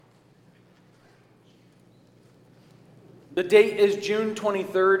The date is June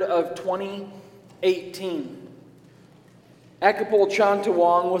 23rd of 2018. Akapol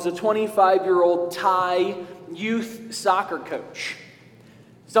Chantawong was a 25-year-old Thai youth soccer coach.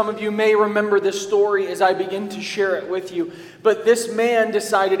 Some of you may remember this story as I begin to share it with you. But this man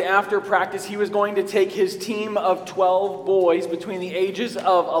decided after practice he was going to take his team of 12 boys between the ages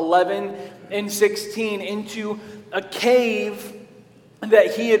of 11 and 16 into a cave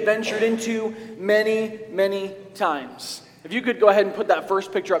that he had ventured into many, many times. If you could go ahead and put that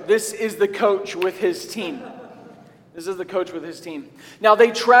first picture up. This is the coach with his team. This is the coach with his team. Now,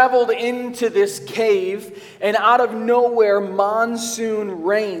 they traveled into this cave, and out of nowhere, monsoon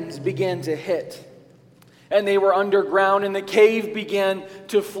rains began to hit. And they were underground, and the cave began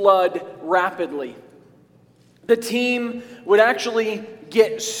to flood rapidly. The team would actually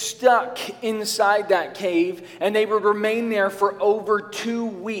get stuck inside that cave, and they would remain there for over 2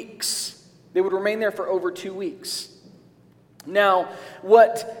 weeks. Now,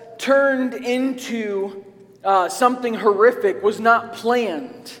 what turned into something horrific was not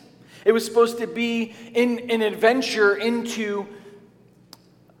planned. It was supposed to be an adventure into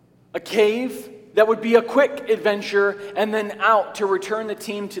a cave that would be a quick adventure and then out to return the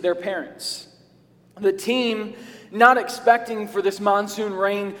team to their parents. The team, not expecting for this monsoon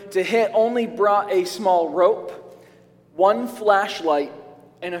rain to hit, only brought a small rope, one flashlight,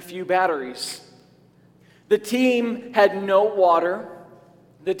 and a few batteries. The team had no water.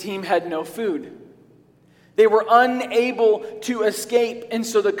 The team had no food. They were unable to escape, and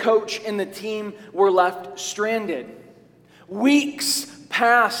so the coach and the team were left stranded. Weeks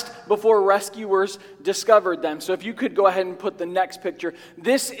passed before rescuers discovered them. So if you could go ahead and put the next picture.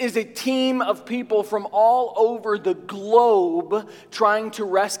 This is a team of people from all over the globe trying to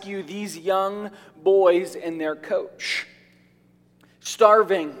rescue these young boys and their coach.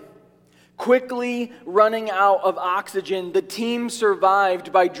 Starving, quickly running out of oxygen, the team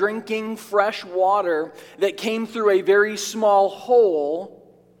survived by drinking fresh water that came through a very small hole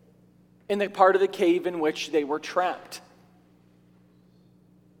in the part of the cave in which they were trapped.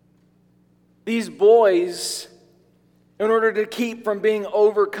 These boys, in order to keep from being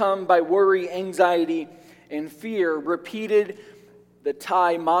overcome by worry, anxiety, and fear, repeated the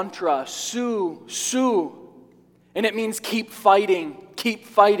Thai mantra, Su, Su. And it means keep fighting, keep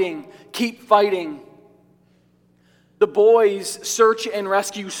fighting, keep fighting. The boys' search and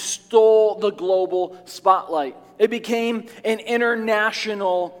rescue stole the global spotlight. It became an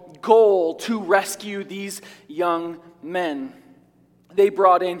international goal to rescue these young men. They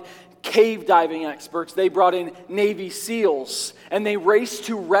brought in cave diving experts, they brought in Navy SEALs, and they raced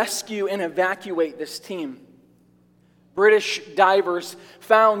to rescue and evacuate this team. British divers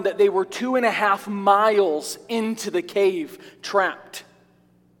found that they were 2.5 miles into the cave, trapped.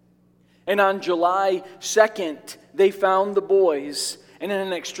 And on July 2nd, they found the boys, and in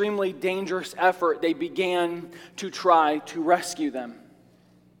an extremely dangerous effort, they began to try to rescue them.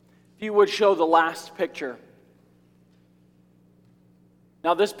 If you would show the last picture.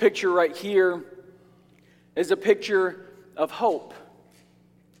 Now, this picture right here is a picture of hope.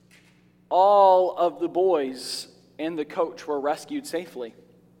 All of the boys and the coach were rescued safely.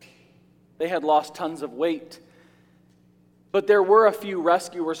 They had lost tons of weight. But there were a few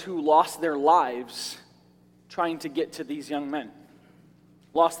rescuers who lost their lives trying to get to these young men.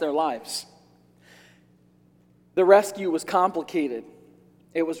 Lost their lives. The rescue was complicated.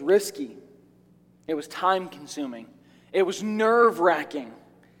 It was risky. It was time-consuming. It was nerve-wracking.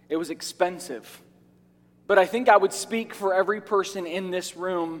 It was expensive. But I think I would speak for every person in this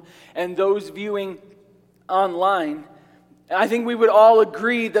room and those viewing online. I think we would all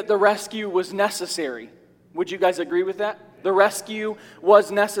agree that the rescue was necessary. Would you guys agree with that? The rescue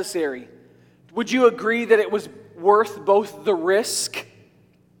was necessary. Would you agree that it was worth both the risk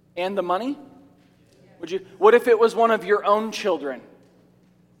and the money? Would you? What if it was one of your own children?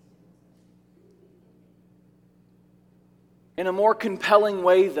 In a more compelling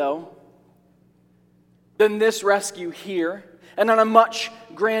way, though, than this rescue here, and on a much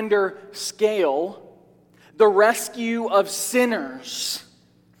grander scale, the rescue of sinners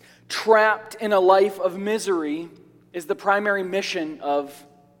trapped in a life of misery is the primary mission of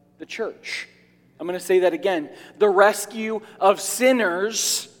the church. I'm going to say that again. The rescue of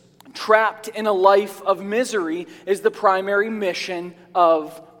sinners trapped in a life of misery is the primary mission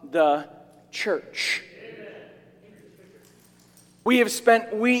of the church. We have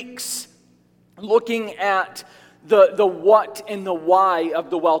spent weeks looking at the what and the why of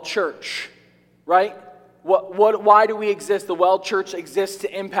the Well Church, right? Why do we exist? The Well Church exists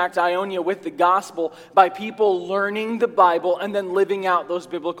to impact Ionia with the gospel by people learning the Bible and then living out those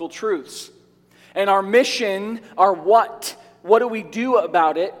biblical truths. And our mission, our what do we do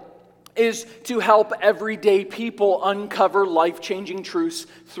about it, is to help everyday people uncover life-changing truths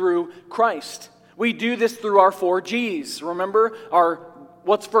through Christ. We do this through our 4 G's. Remember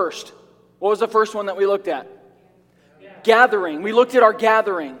what's first? What was the first one that we looked at? Gathering. We looked at our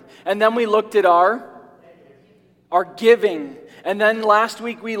gathering. And then we looked at our giving. And then last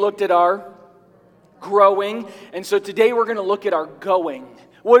week we looked at our growing. And so today we're going to look at our going.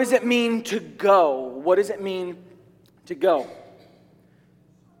 What does it mean to go? What does it mean to go?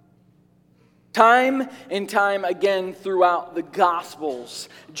 Time and time again throughout the Gospels,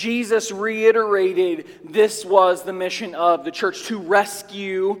 Jesus reiterated this was the mission of the church, to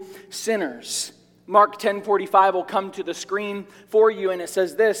rescue sinners. Mark 10:45 will come to the screen for you, and it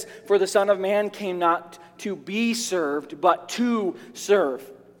says this, "For the Son of Man came not to be served, but to serve,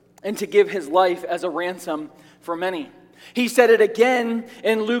 and to give his life as a ransom for many." He said it again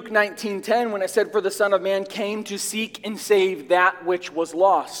in Luke 19:10 when it said, "For the Son of Man came to seek and save that which was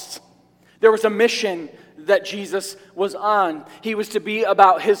lost." There was a mission that Jesus was on. He was to be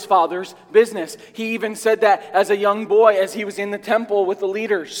about his Father's business. He even said that as a young boy, as he was in the temple with the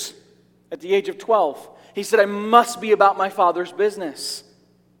leaders at the age of 12. He said, "I must be about my Father's business."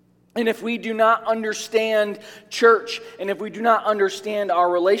 And if we do not understand church, and if we do not understand our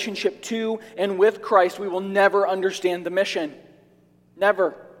relationship to and with Christ, we will never understand the mission.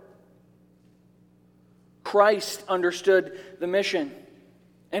 Never. Christ understood the mission.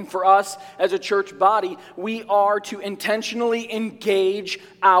 And for us as a church body, we are to intentionally engage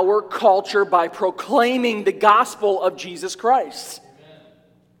our culture by proclaiming the gospel of Jesus Christ. Amen.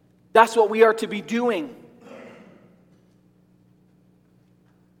 That's what we are to be doing.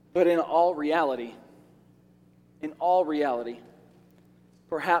 But in all reality,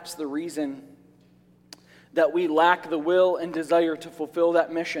 perhaps the reason that we lack the will and desire to fulfill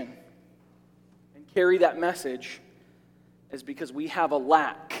that mission and carry that message is because we have a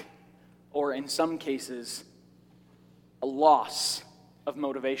lack, or in some cases, a loss of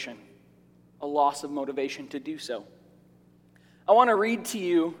motivation. A loss of motivation to do so. I want to read to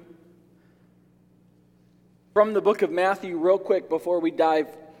you from the book of Matthew real quick before we dive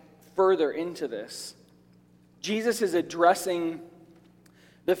further into this. Jesus is addressing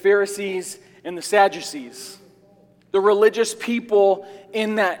the Pharisees and the Sadducees, the religious people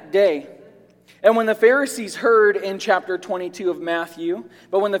in that day. And when the Pharisees heard in chapter 22 of Matthew,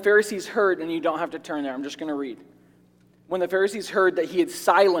 but when the Pharisees heard, and you don't have to turn there, I'm just going to read. When the Pharisees heard that he had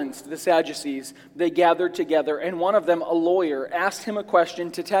silenced the Sadducees, they gathered together, and one of them, a lawyer, asked him a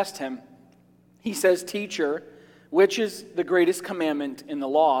question to test him. He says, "Teacher, which is the greatest commandment in the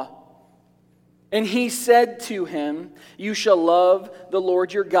law?" And he said to him, "You shall love the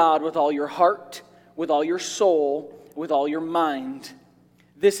Lord your God with all your heart, with all your soul, with all your mind.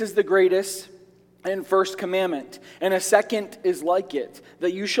 This is the greatest and first commandment. And a second is like it,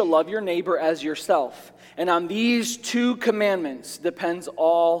 that you shall love your neighbor as yourself. And on these 2 commandments depends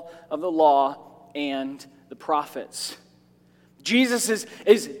all of the law and the prophets." Jesus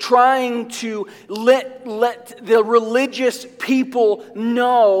is trying to let the religious people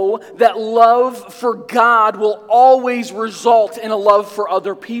know that love for God will always result in a love for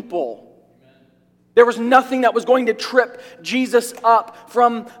other people. There was nothing that was going to trip Jesus up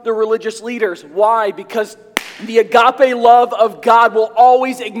from the religious leaders. Why? Because the agape love of God will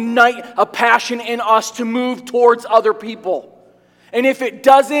always ignite a passion in us to move towards other people. And if it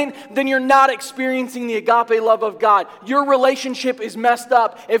doesn't, then you're not experiencing the agape love of God. Your relationship is messed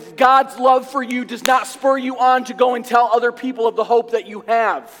up if God's love for you does not spur you on to go and tell other people of the hope that you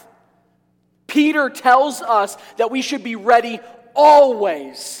have. Peter tells us that we should be ready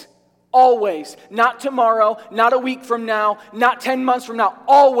always. Always. Not tomorrow, not a week from now, not 10 months from now.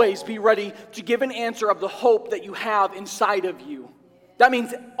 Always be ready to give an answer of the hope that you have inside of you. That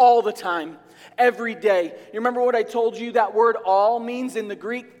means all the time. Every day. You remember what I told you that word all means in the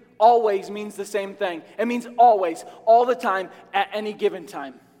Greek? Always means the same thing. It means always, all the time, at any given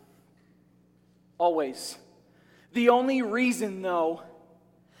time. Always. The only reason, though,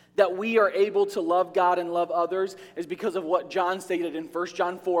 that we are able to love God and love others is because of what John stated in 1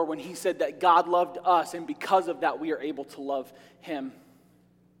 John 4 when he said that God loved us, and because of that we are able to love him.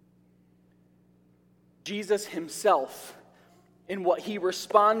 Jesus himself, in what he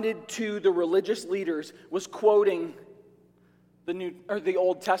responded to the religious leaders, was quoting the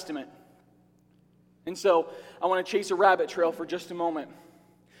Old Testament. And so I want to chase a rabbit trail for just a moment.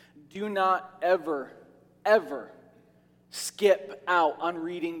 Do not ever skip out on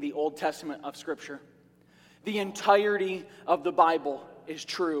reading the Old Testament of Scripture. The entirety of the Bible is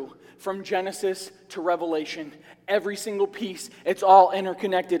true. From Genesis to Revelation, every single piece, it's all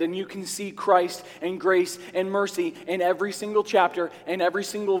interconnected, and you can see Christ and grace and mercy in every single chapter and every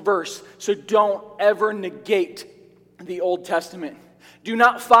single verse. So don't ever negate the Old Testament. Do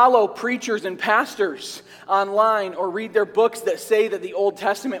not follow preachers and pastors online or read their books that say that the Old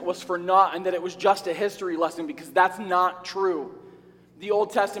Testament was for naught and that it was just a history lesson, because that's not true. The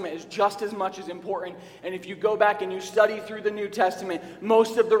Old Testament is just as much as important. And if you go back and you study through the New Testament,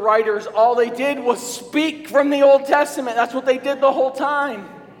 most of the writers, all they did was speak from the Old Testament. That's what they did the whole time.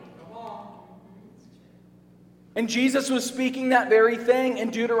 And Jesus was speaking that very thing in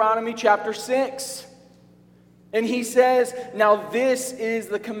Deuteronomy chapter 6. And he says, now this is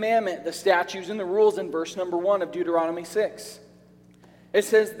the commandment, the statutes and the rules, in verse number 1 of Deuteronomy 6. It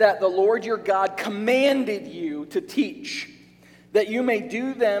says that the Lord your God commanded you to teach, that you may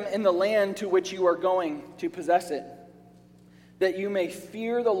do them in the land to which you are going to possess it, that you may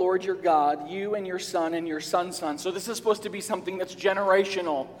fear the Lord your God, you and your son and your son's son. So this is supposed to be something that's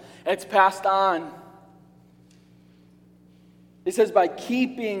generational. It's passed on. It says, by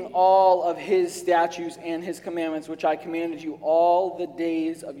keeping all of his statutes and his commandments, which I commanded you all the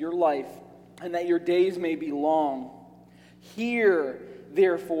days of your life, and that your days may be long. Hear,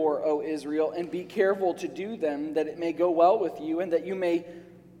 therefore, O Israel, and be careful to do them, that it may go well with you, and that you may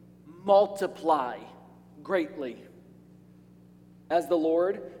multiply greatly, as the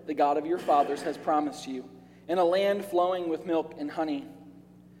Lord, the God of your fathers, has promised you, in a land flowing with milk and honey.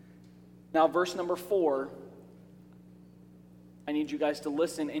 Now, verse number 4, I need you guys to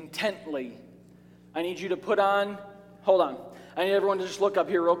listen intently. I need you to put on, hold on. I need everyone to just look up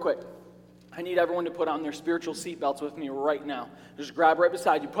here real quick. I need everyone to put on their spiritual seatbelts with me right now. Just grab right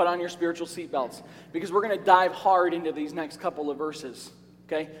beside you, put on your spiritual seatbelts, because we're going to dive hard into these next couple of verses,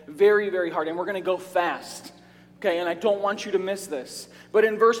 okay? Very, very hard, and we're going to go fast, okay? And I don't want you to miss this. But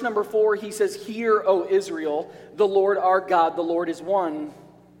in verse number 4, he says, hear, O Israel, the Lord our God, the Lord is one.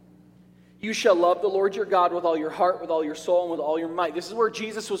 You shall love the Lord your God with all your heart, with all your soul, and with all your might. This is where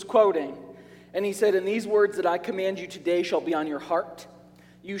Jesus was quoting. And he said, and these words that I command you today shall be on your heart.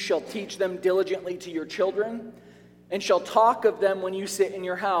 You shall teach them diligently to your children, and shall talk of them when you sit in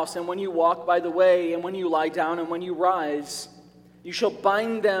your house, and when you walk by the way, and when you lie down, and when you rise. You shall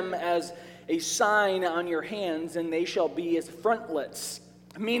bind them as a sign on your hands, and they shall be as frontlets.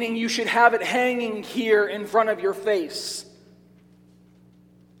 Meaning you should have it hanging here in front of your face.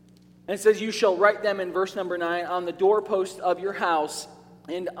 And it says, you shall write them, in verse number 9, on the doorpost of your house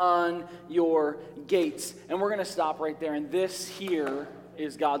and on your gates. And we're going to stop right there. And this here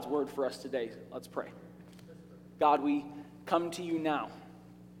is God's word for us today. Let's pray. God, we come to you now.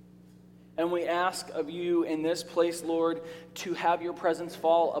 And we ask of you in this place, Lord, to have your presence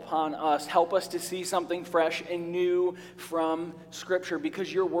fall upon us. Help us to see something fresh and new from Scripture,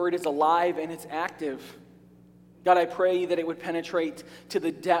 because your word is alive and it's active. God, I pray that it would penetrate to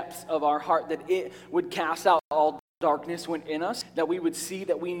the depths of our heart, that it would cast out all darkness within us, that we would see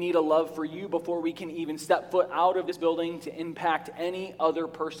that we need a love for you before we can even step foot out of this building to impact any other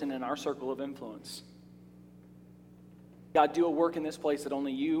person in our circle of influence. God, do a work in this place that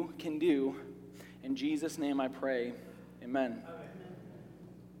only you can do. In Jesus' name I pray. Amen.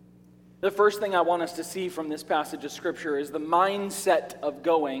 The first thing I want us to see from this passage of Scripture is the mindset of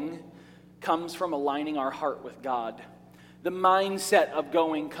going comes from aligning our heart with God. The mindset of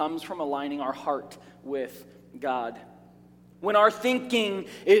going comes from aligning our heart with God. When our thinking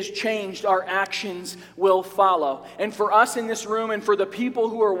is changed, our actions will follow. And for us in this room and for the people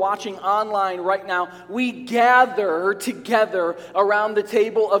who are watching online right now, we gather together around the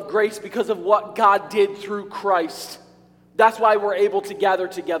table of grace because of what God did through Christ. That's why we're able to gather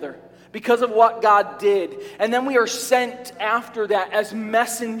together, because of what God did. And then we are sent after that as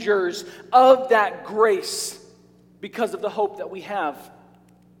messengers of that grace because of the hope that we have.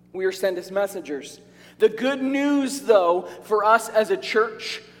 We are sent as messengers. The good news, though, for us as a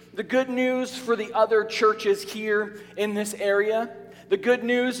church, the good news for the other churches here in this area, the good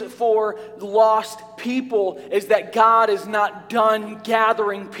news for lost people is that God is not done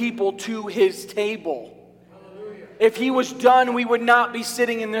gathering people to his table. Hallelujah. If he was done, we would not be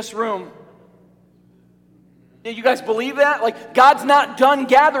sitting in this room. Do you guys believe that? Like, God's not done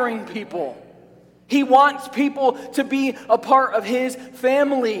gathering people. He wants people to be a part of his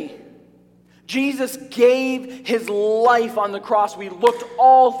family. Jesus gave his life on the cross. We looked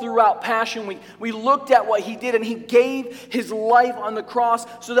all throughout Passion Week. We looked at what he did, and he gave his life on the cross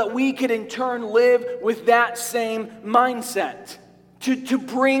so that we could in turn live with that same mindset. To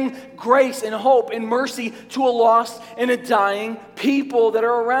bring grace and hope and mercy to a lost and a dying people that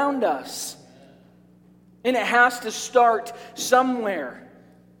are around us. And it has to start somewhere.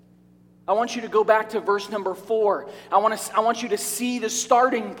 I want you to go back to verse number 4. I want you to see the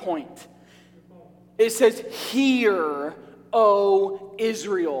starting point. It says, "Hear, O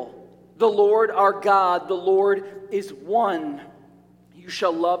Israel, the Lord our God, the Lord is one. You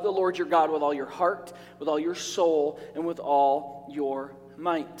shall love the Lord your God with all your heart, with all your soul, and with all your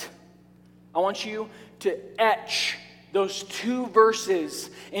might." I want you to etch those 2 verses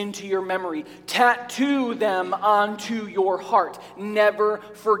into your memory. Tattoo them onto your heart. Never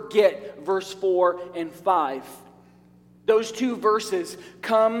forget verse 4 and 5. Those 2 verses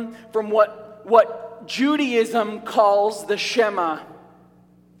come from what Judaism calls the Shema.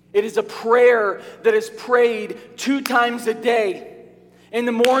 It is a prayer that is prayed 2 times a day, in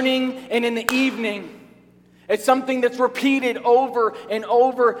the morning and in the evening. It's something that's repeated over and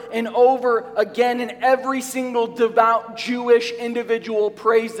over and over again, and every single devout Jewish individual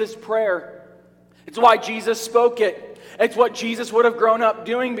prays this prayer. It's why Jesus spoke it. It's what Jesus would have grown up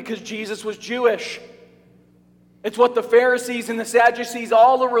doing because Jesus was Jewish. It's what the Pharisees and the Sadducees,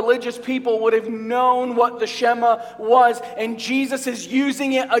 all the religious people, would have known what the Shema was, and Jesus is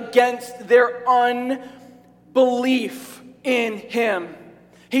using it against their unbelief in Him.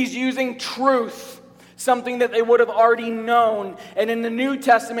 He's using truth, something that they would have already known. And in the New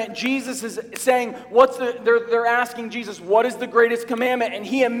Testament, Jesus is saying, they're asking Jesus, what is the greatest commandment? And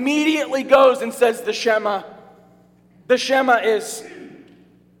He immediately goes and says the Shema. The Shema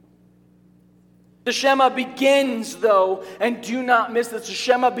begins, though, and do not miss this, the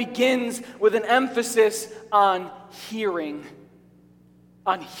Shema begins with an emphasis on hearing.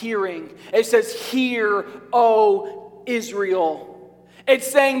 On hearing. It says, "Hear, O Israel." It's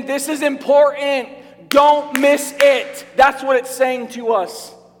saying this is important. Don't miss it. That's what it's saying to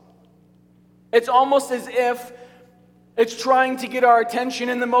us. It's almost as if it's trying to get our attention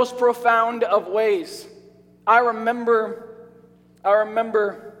in the most profound of ways. I remember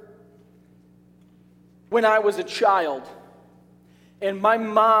when I was a child, and my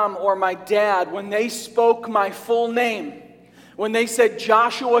mom or my dad, when they spoke my full name, when they said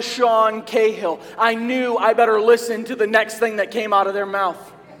Joshua Sean Cahill, I knew I better listen to the next thing that came out of their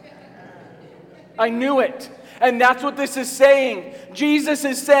mouth. I knew it. And that's what this is saying. Jesus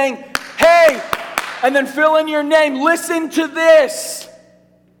is saying, hey, and then fill in your name. Listen to this.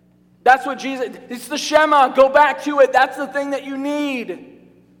 That's what Jesus, it's the Shema. Go back to it. That's the thing that you need.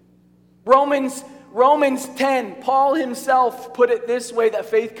 Romans 10, Paul himself put it this way, that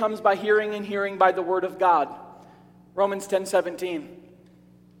faith comes by hearing and hearing by the word of God. Romans 10:17.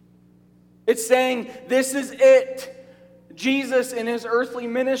 It's saying this is it. Jesus in His earthly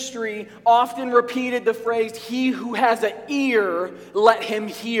ministry often repeated the phrase, "He who has an ear, let him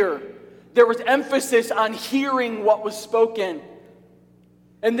hear." There was emphasis on hearing what was spoken.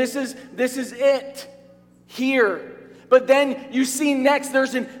 And this is it. Hear. But then you see next,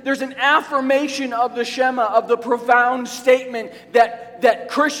 there's an affirmation of the Shema, of the profound statement that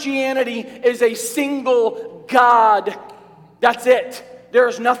Christianity is a single God. That's it. There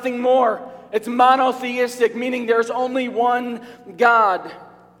is nothing more. It's monotheistic, meaning there's only one God.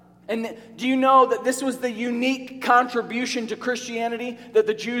 And do you know that this was the unique contribution to Christianity that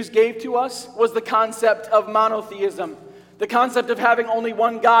the Jews gave to us? Was the concept of monotheism. The concept of having only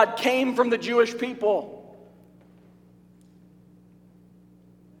one God came from the Jewish people.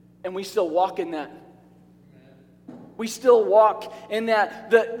 And we still walk in that. We still walk in that.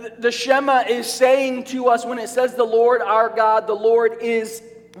 The Shema is saying to us, when it says the Lord our God, the Lord is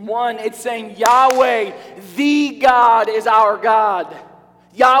one. It's saying Yahweh, the God, is our God.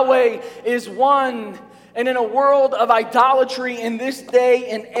 Yahweh is one. And in a world of idolatry in this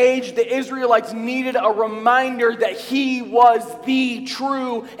day and age, the Israelites needed a reminder that He was the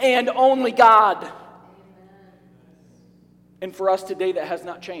true and only God. And for us today, that has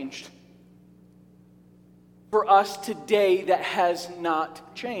not changed. For us today, that has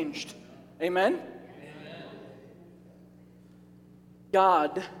not changed. Amen? Amen.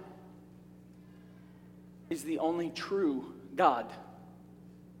 God is the only true God.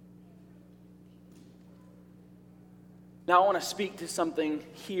 Now I want to speak to something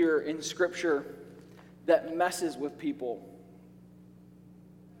here in Scripture that messes with people.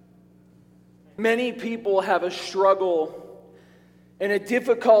 Many people have a struggle and a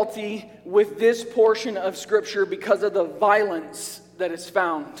difficulty with this portion of Scripture because of the violence that is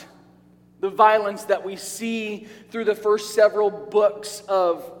found. The violence that we see through the first several books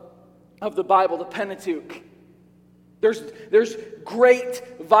of the Bible, the Pentateuch. There's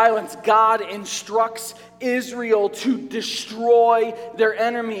great violence. God instructs Israel to destroy their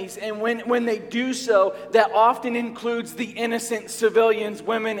enemies. And when they do so, that often includes the innocent civilians,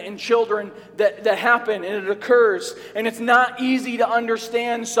 women and children that happen, and it occurs. And it's not easy to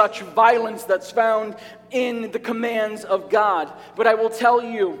understand such violence that's found in the commands of God. But I will tell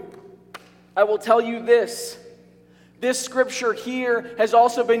you this. This scripture here has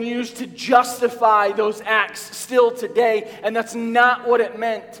also been used to justify those acts still today, and that's not what it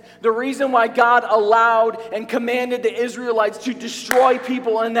meant. The reason why God allowed and commanded the Israelites to destroy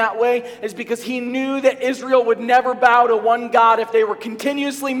people in that way is because he knew that Israel would never bow to one God if they were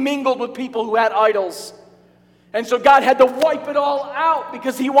continuously mingled with people who had idols. And so God had to wipe it all out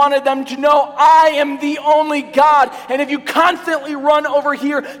because he wanted them to know, I am the only God. And if you constantly run over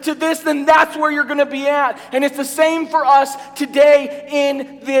here to this, then that's where you're going to be at. And it's the same for us today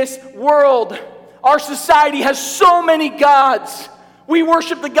in this world. Our society has so many gods. We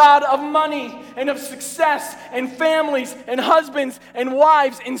worship the God of money and of success and families and husbands and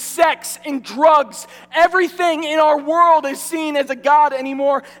wives and sex and drugs. Everything in our world is seen as a God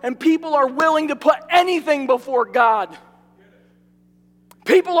anymore, and people are willing to put anything before God.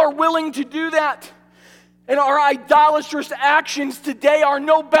 People are willing to do that. And our idolatrous actions today are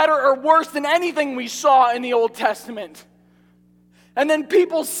no better or worse than anything we saw in the Old Testament. And then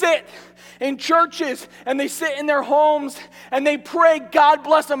people sit in churches and they sit in their homes and they pray, God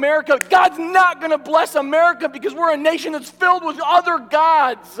bless America. God's not going to bless America because we're a nation that's filled with other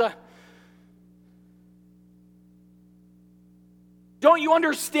gods. Don't you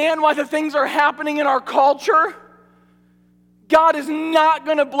understand why the things are happening in our culture? God is not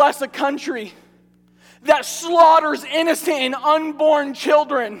going to bless a country that slaughters innocent and unborn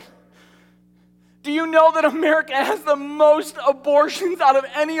children. Do you know that America has the most abortions out of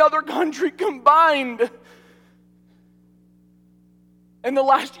any other country combined? In the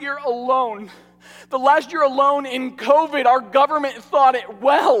last year alone in COVID, our government thought it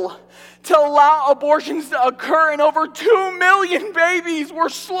well to allow abortions to occur, and over 2 million babies were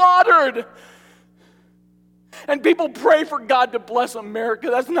slaughtered. And people pray for God to bless America.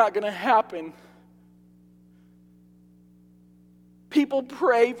 That's not going to happen. People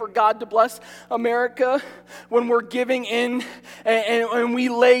pray for God to bless America when we're giving in and we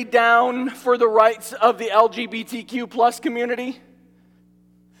lay down for the rights of the LGBTQ plus community.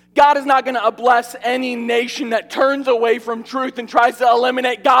 God is not going to bless any nation that turns away from truth and tries to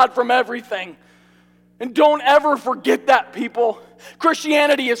eliminate God from everything. And don't ever forget that, people.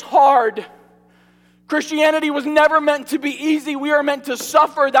 Christianity is hard. Christianity was never meant to be easy. We are meant to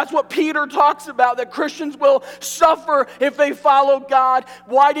suffer. That's what Peter talks about, that Christians will suffer if they follow God.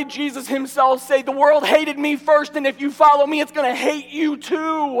 Why did Jesus himself say, the world hated me first, and if you follow me, it's going to hate you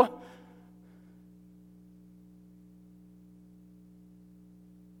too?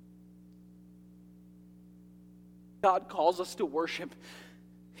 God calls us to worship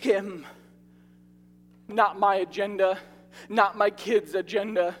him, not my agenda, not my kids'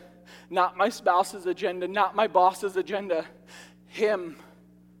 agenda, not my spouse's agenda, not my boss's agenda. Him.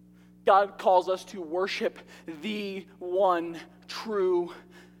 God calls us to worship the one true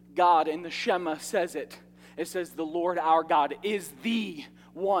God. And the Shema says it. It says the Lord our God is the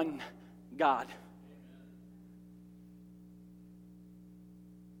one God.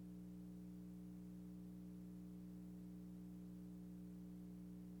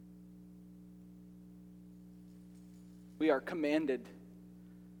 We are commanded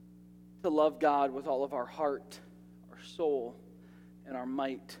to love God with all of our heart, our soul, and our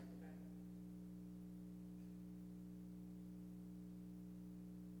might.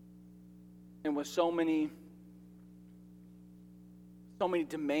 And with so many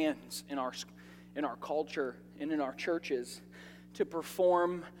demands in our culture and in our churches to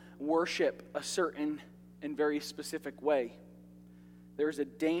perform worship a certain and very specific way, there's a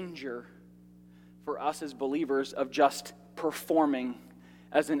danger for us as believers of just performing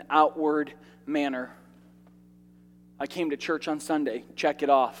as an outward manner. I came to church on Sunday, check it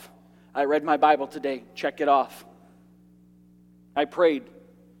off. I read my Bible today, check it off. I prayed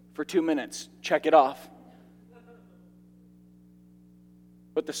for 2 minutes, check it off.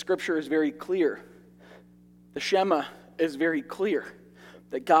 But the scripture is very clear. The Shema is very clear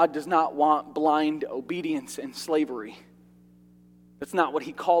that God does not want blind obedience and slavery. That's not what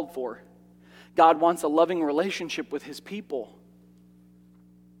he called for. God wants a loving relationship with his people.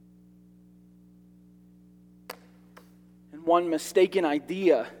 And one mistaken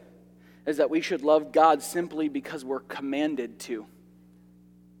idea is that we should love God simply because we're commanded to.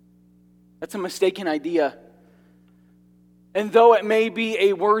 That's a mistaken idea. And though it may be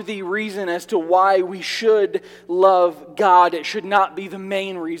a worthy reason as to why we should love God, it should not be the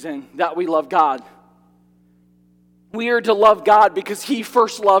main reason that we love God. We are to love God because He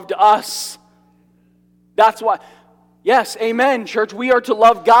first loved us. That's why. Yes, amen, church. We are to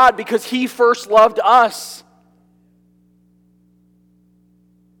love God because He first loved us.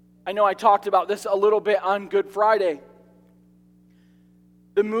 I know I talked about this a little bit on Good Friday.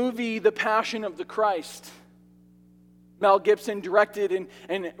 The movie, The Passion of the Christ, Mel Gibson directed,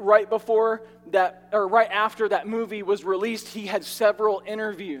 and right before that, or right after that movie was released, he had several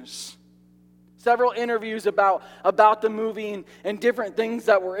interviews about the movie and different things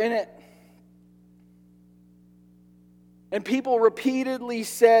that were in it. And people repeatedly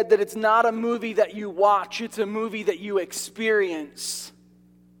said that it's not a movie that you watch, it's a movie that you experience.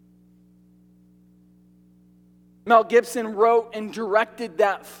 Mel Gibson wrote and directed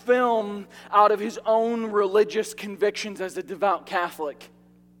that film out of his own religious convictions as a devout Catholic. That's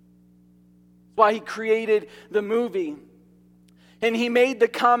why he created the movie. And he made the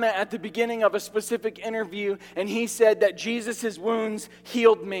comment at the beginning of a specific interview, and he said that Jesus' wounds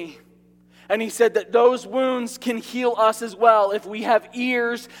healed me. And he said that those wounds can heal us as well if we have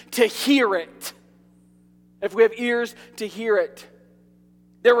ears to hear it. If we have ears to hear it.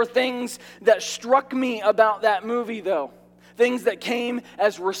 There were things that struck me about that movie, though. Things that came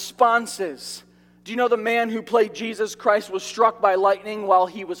as responses. Do you know the man who played Jesus Christ was struck by lightning while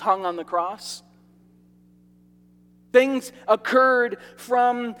he was hung on the cross? Things occurred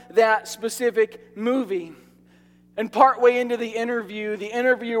from that specific movie. And partway into the interview, the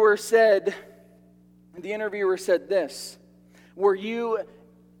interviewer said this: "Were you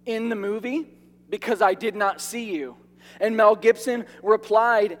in the movie? Because I did not see you." And Mel Gibson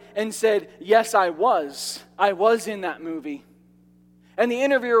replied and said, "Yes, I was. I was in that movie." And the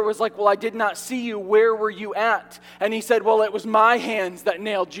interviewer was like, "Well, I did not see you. Where were you at?" And he said, "Well, it was my hands that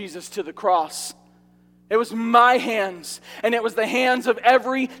nailed Jesus to the cross. It was my hands, and it was the hands of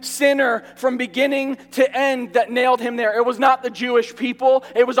every sinner from beginning to end that nailed him there. It was not the Jewish people.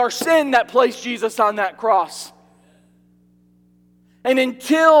 It was our sin that placed Jesus on that cross." And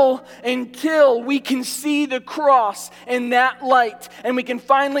until we can see the cross in that light, and we can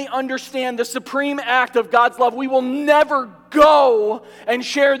finally understand the supreme act of God's love, we will never go and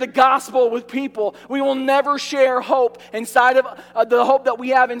share the gospel with people. We will never share hope inside of the hope that we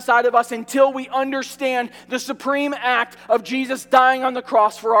have inside of us until we understand the supreme act of Jesus dying on the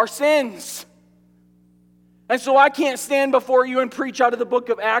cross for our sins. And so I can't stand before you and preach out of the book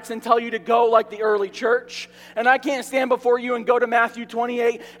of Acts and tell you to go like the early church. And I can't stand before you and go to Matthew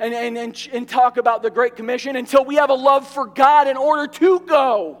 28 and talk about the Great Commission until we have a love for God in order to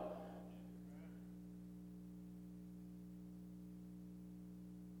go.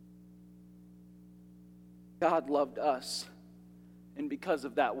 God loved us, and because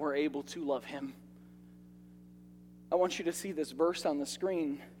of that, we're able to love Him. I want you to see this verse on the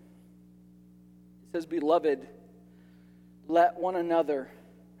screen. It says, "Beloved, let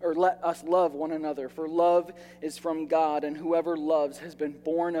us love one another, for love is from God, and whoever loves has been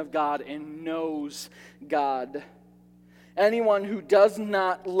born of God and knows God. Anyone who does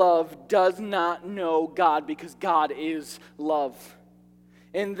not love does not know God, because God is love.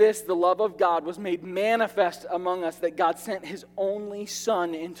 In this, the love of God was made manifest among us, that God sent His only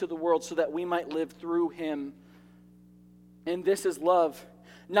Son into the world so that we might live through Him. And this is love.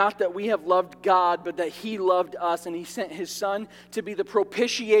 Not that we have loved God, but that He loved us, and He sent His Son to be the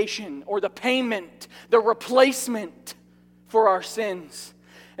propitiation, or the payment, the replacement for our sins."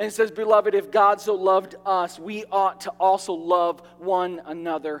 And it says, "Beloved, if God so loved us, we ought to also love one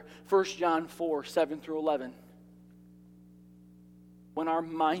another." 1 John 4, 7 through 11. When our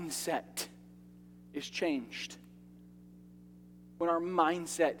mindset is changed, when our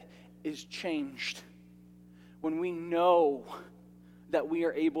mindset is changed, when we know that we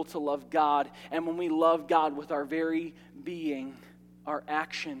are able to love God, and when we love God with our very being, our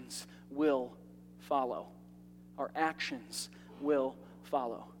actions will follow. Our actions will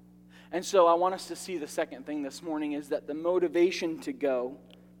follow. And so I want us to see the second thing this morning is that the motivation to go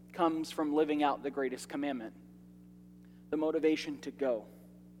comes from living out the greatest commandment. The motivation to go.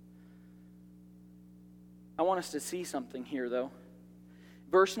 I want us to see something here, though.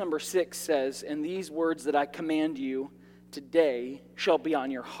 Verse number 6 says, "And these words that I command you today shall be on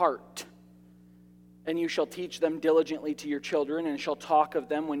your heart, and you shall teach them diligently to your children, and shall talk of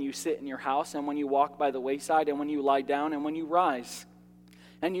them when you sit in your house, and when you walk by the wayside, and when you lie down, and when you rise.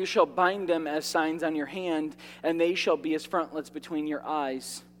 And you shall bind them as signs on your hand, and they shall be as frontlets between your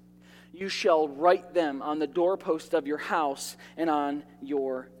eyes. You shall write them on the doorpost of your house and on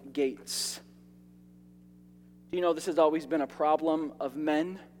your gates." Do you know this has always been a problem of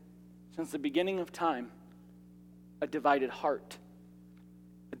men since the beginning of time? A divided heart.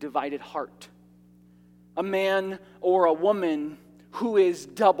 A divided heart. A man or a woman who is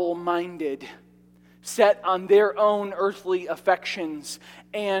double-minded, set on their own earthly affections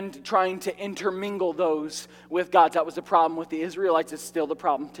and trying to intermingle those with God's. That was the problem with the Israelites. It's still the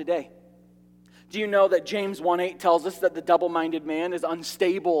problem today. Do you know that James 1:8 tells us that the double-minded man is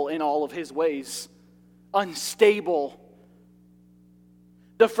unstable in all of his ways? Unstable.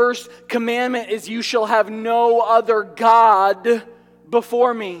 The first commandment is, you shall have no other God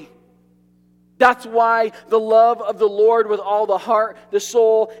before me. That's why the love of the Lord with all the heart, the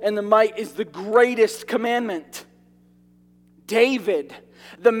soul, and the might is the greatest commandment. David,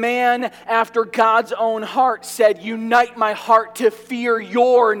 the man after God's own heart, said, unite my heart to fear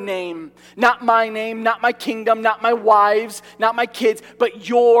your name. Not my name, not my kingdom, not my wives, not my kids, but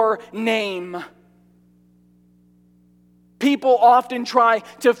your name. People often try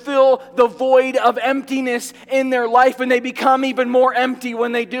to fill the void of emptiness in their life, and they become even more empty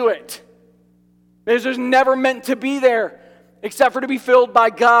when they do it. Because there's never meant to be there, except for to be filled by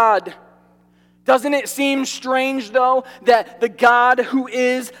God. Doesn't it seem strange, though, that the God who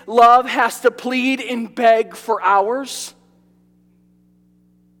is love has to plead and beg for ours?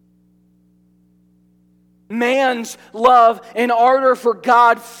 Man's love and ardor for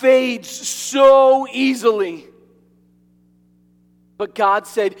God fades so easily. But God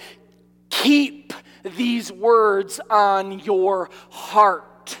said, keep these words on your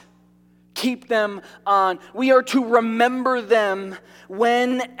heart. Keep them on. We are to remember them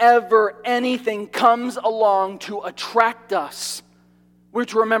whenever anything comes along to attract us. We're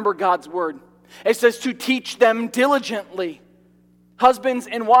to remember God's word. It says to teach them diligently. Husbands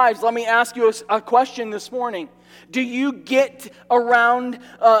and wives, let me ask you a question this morning. Do you get around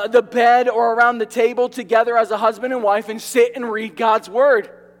the bed or around the table together as a husband and wife and sit and read God's word?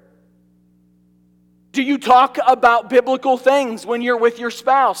 Do you talk about biblical things when you're with your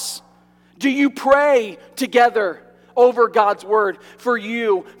spouse? Do you pray together over God's word for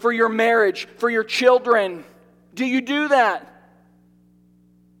you, for your marriage, for your children? Do you do that?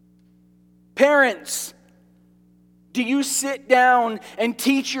 Parents, do you sit down and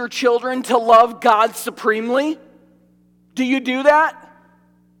teach your children to love God supremely? Do you do that?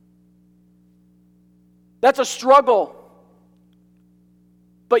 That's a struggle.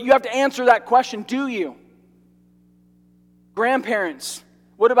 But you have to answer that question, do you? Grandparents,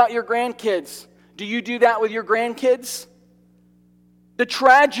 what about your grandkids? Do you do that with your grandkids? The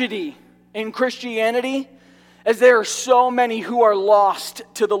tragedy in Christianity is there are so many who are lost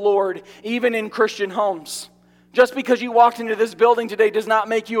to the Lord, even in Christian homes. Just because you walked into this building today does not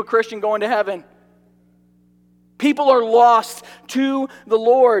make you a Christian going to heaven. People are lost to the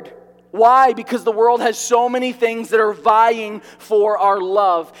Lord. Why? Because the world has so many things that are vying for our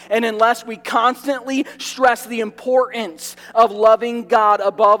love. And unless we constantly stress the importance of loving God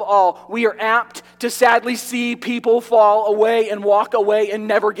above all, we are apt to sadly see people fall away and walk away and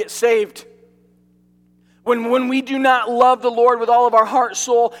never get saved. When we do not love the Lord with all of our heart,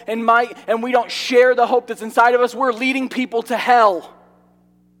 soul, and might, and we don't share the hope that's inside of us, we're leading people to hell.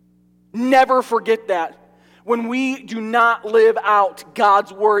 Never forget that. When we do not live out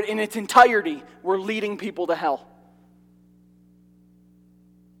God's word in its entirety, we're leading people to hell.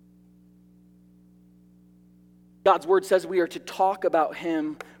 God's word says we are to talk about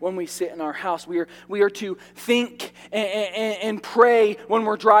Him when we sit in our house. We are to think and pray when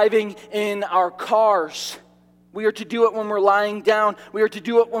we're driving in our cars. We are to do it when we're lying down. We are to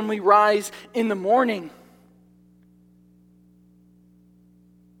do it when we rise in the morning.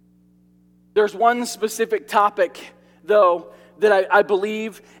 There's one specific topic, though, that I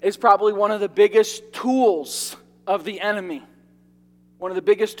believe is probably one of the biggest tools of the enemy. One of the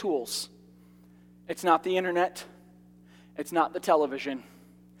biggest tools. It's not the internet. It's not the television.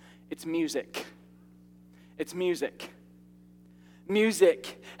 It's music. It's music.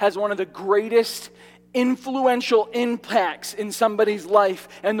 Music has one of the greatest influential impacts in somebody's life,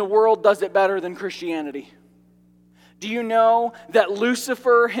 and the world does it better than Christianity. Do you know that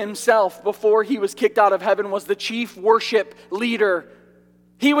Lucifer himself, before he was kicked out of heaven, was the chief worship leader?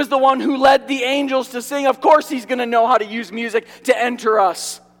 He was the one who led the angels to sing. Of course he's going to know how to use music to enter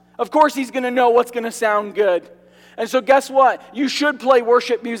us. Of course he's going to know what's going to sound good. And so guess what? You should play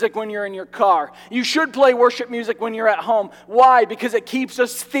worship music when you're in your car. You should play worship music when you're at home. Why? Because it keeps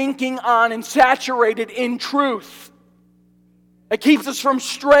us thinking on and saturated in truth. It keeps us from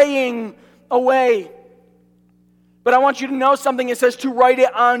straying away. But I want you to know something. It says to write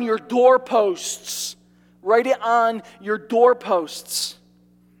it on your doorposts. Write it on your doorposts.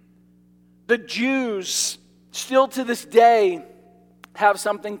 The Jews still to this day have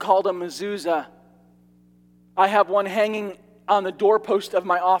something called a mezuzah. I have one hanging on the doorpost of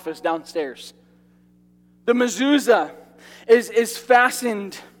my office downstairs. The mezuzah is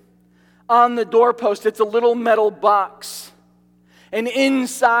fastened on the doorpost. It's a little metal box. And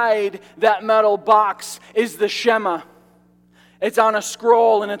inside that metal box is the Shema. It's on a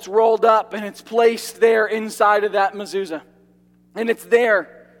scroll and it's rolled up and it's placed there inside of that mezuzah. And it's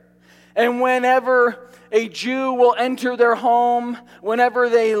there. And whenever a Jew will enter their home, whenever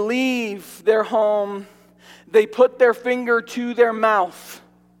they leave their home, they put their finger to their mouth.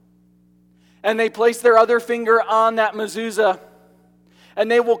 And they place their other finger on that mezuzah. And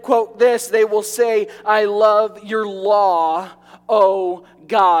they will quote this. They will say, "I love your law, O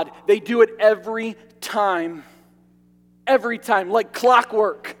God." They do it every time. Every time, like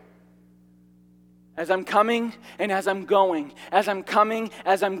clockwork. As I'm coming and as I'm going. As I'm coming,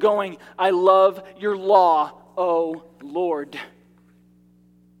 as I'm going. I love your law, O Lord.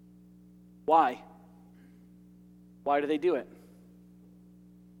 Why? Why do they do it?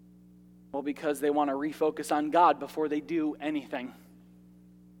 Well, because they want to refocus on God before they do anything.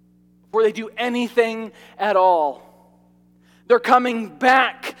 Before they do anything at all. They're coming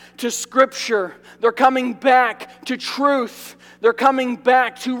back to Scripture. They're coming back to truth. They're coming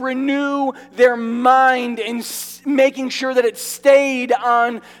back to renew their mind and making sure that it stayed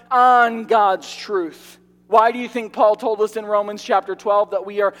on God's truth. Why do you think Paul told us in Romans chapter 12 that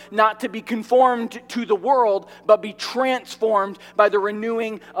we are not to be conformed to the world, but be transformed by the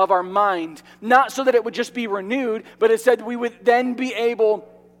renewing of our mind? Not so that it would just be renewed, but it said we would then be able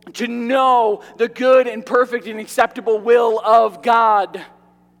to know the good and perfect and acceptable will of God.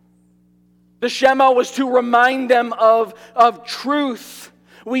 The Shema was to remind them of truth.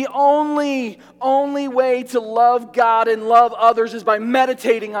 We only way to love God and love others is by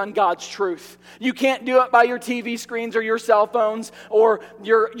meditating on God's truth. You can't do it by your TV screens or your cell phones or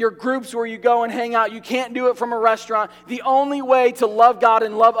your groups where you go and hang out. You can't do it from a restaurant. The only way to love God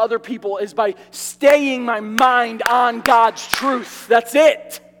and love other people is by staying my mind on God's truth. That's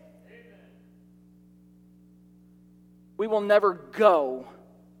it. We will never go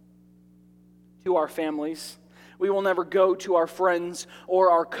to our families. We will never go to our friends or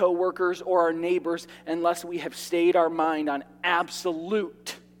our coworkers or our neighbors unless we have stayed our mind on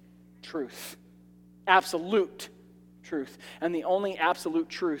absolute truth. Absolute truth. And the only absolute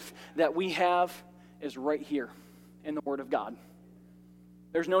truth that we have is right here in the Word of God.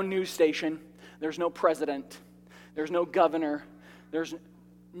 There's no news station. There's no president. There's no governor. There's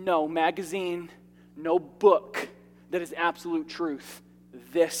no magazine, no book that is absolute truth.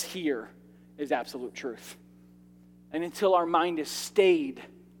 This here is absolute truth. And until our mind is stayed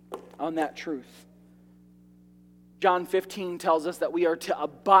on that truth. John 15 tells us that we are to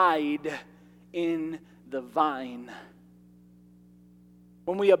abide in the vine.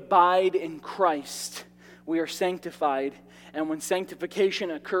 When we abide in Christ, we are sanctified. And when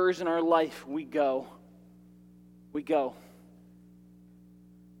sanctification occurs in our life, we go. We go.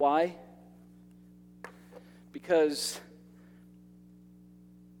 Why? Because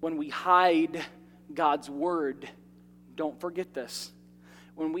when we hide God's word, don't forget this.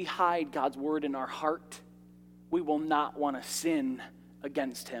 When we hide God's word in our heart, we will not want to sin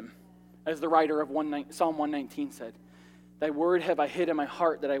against him. As the writer of Psalm 119 said, "Thy word have I hid in my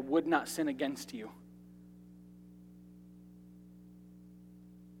heart that I would not sin against you."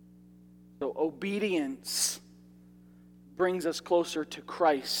 So obedience brings us closer to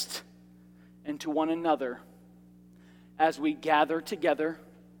Christ and to one another as we gather together,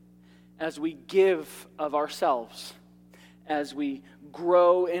 as we give of ourselves, as we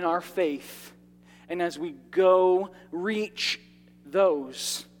grow in our faith, and as we go reach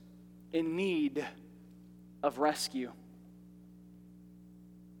those in need of rescue.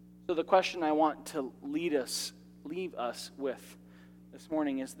 So the question I want to leave us with this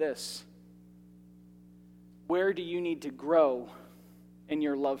morning is this. Where do you need to grow in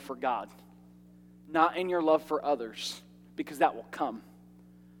your love for God? Not in your love for others, because that will come.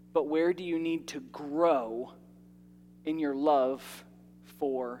 But where do you need to grow in your love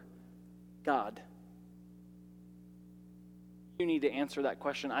for God? You need to answer that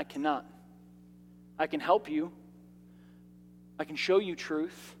question. I cannot. I can help you. I can show you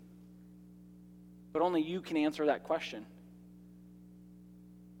truth. But only you can answer that question.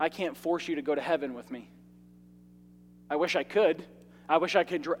 I can't force you to go to heaven with me. I wish I could. I wish I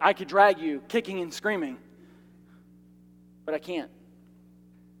could drag you kicking and screaming. But I can't.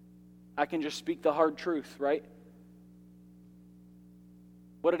 I can just speak the hard truth, right?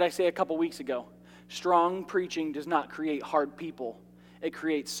 What did I say a couple weeks ago? Strong preaching does not create hard people. It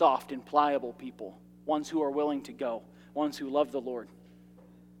creates soft and pliable people. ones who are willing to go, ones who love the Lord.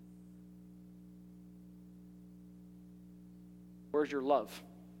 Where's your love?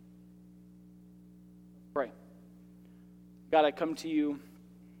 Pray. God, I come to you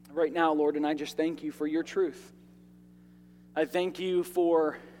right now, Lord, and I just thank you for your truth. I thank you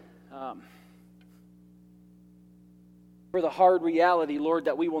for the hard reality, Lord,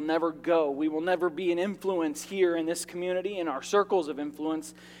 that we will never go. We will never be an influence here in this community, in our circles of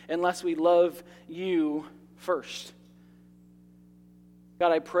influence, unless we love you first.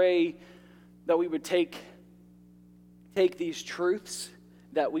 God, I pray that we would take these truths,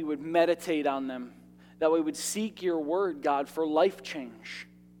 that we would meditate on them, that we would seek your word, God, for life change.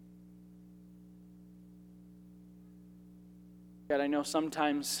 God, I know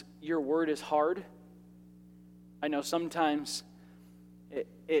sometimes your word is hard. I know sometimes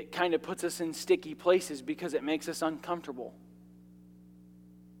it kind of puts us in sticky places because it makes us uncomfortable.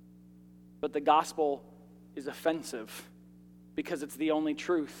 But the gospel is offensive because it's the only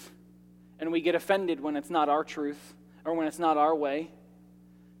truth. And we get offended when it's not our truth or when it's not our way.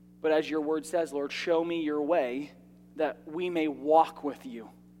 But as your word says, Lord, show me your way that we may walk with you.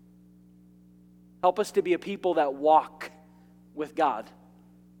 Help us to be a people that walk with God.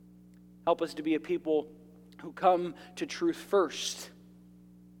 Help us to be a people who come to truth first.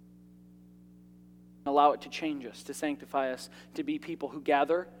 Allow it to change us, to sanctify us, to be people who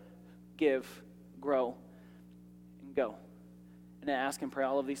gather, give, grow, and go. And I ask and pray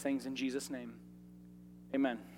all of these things in Jesus' name. Amen.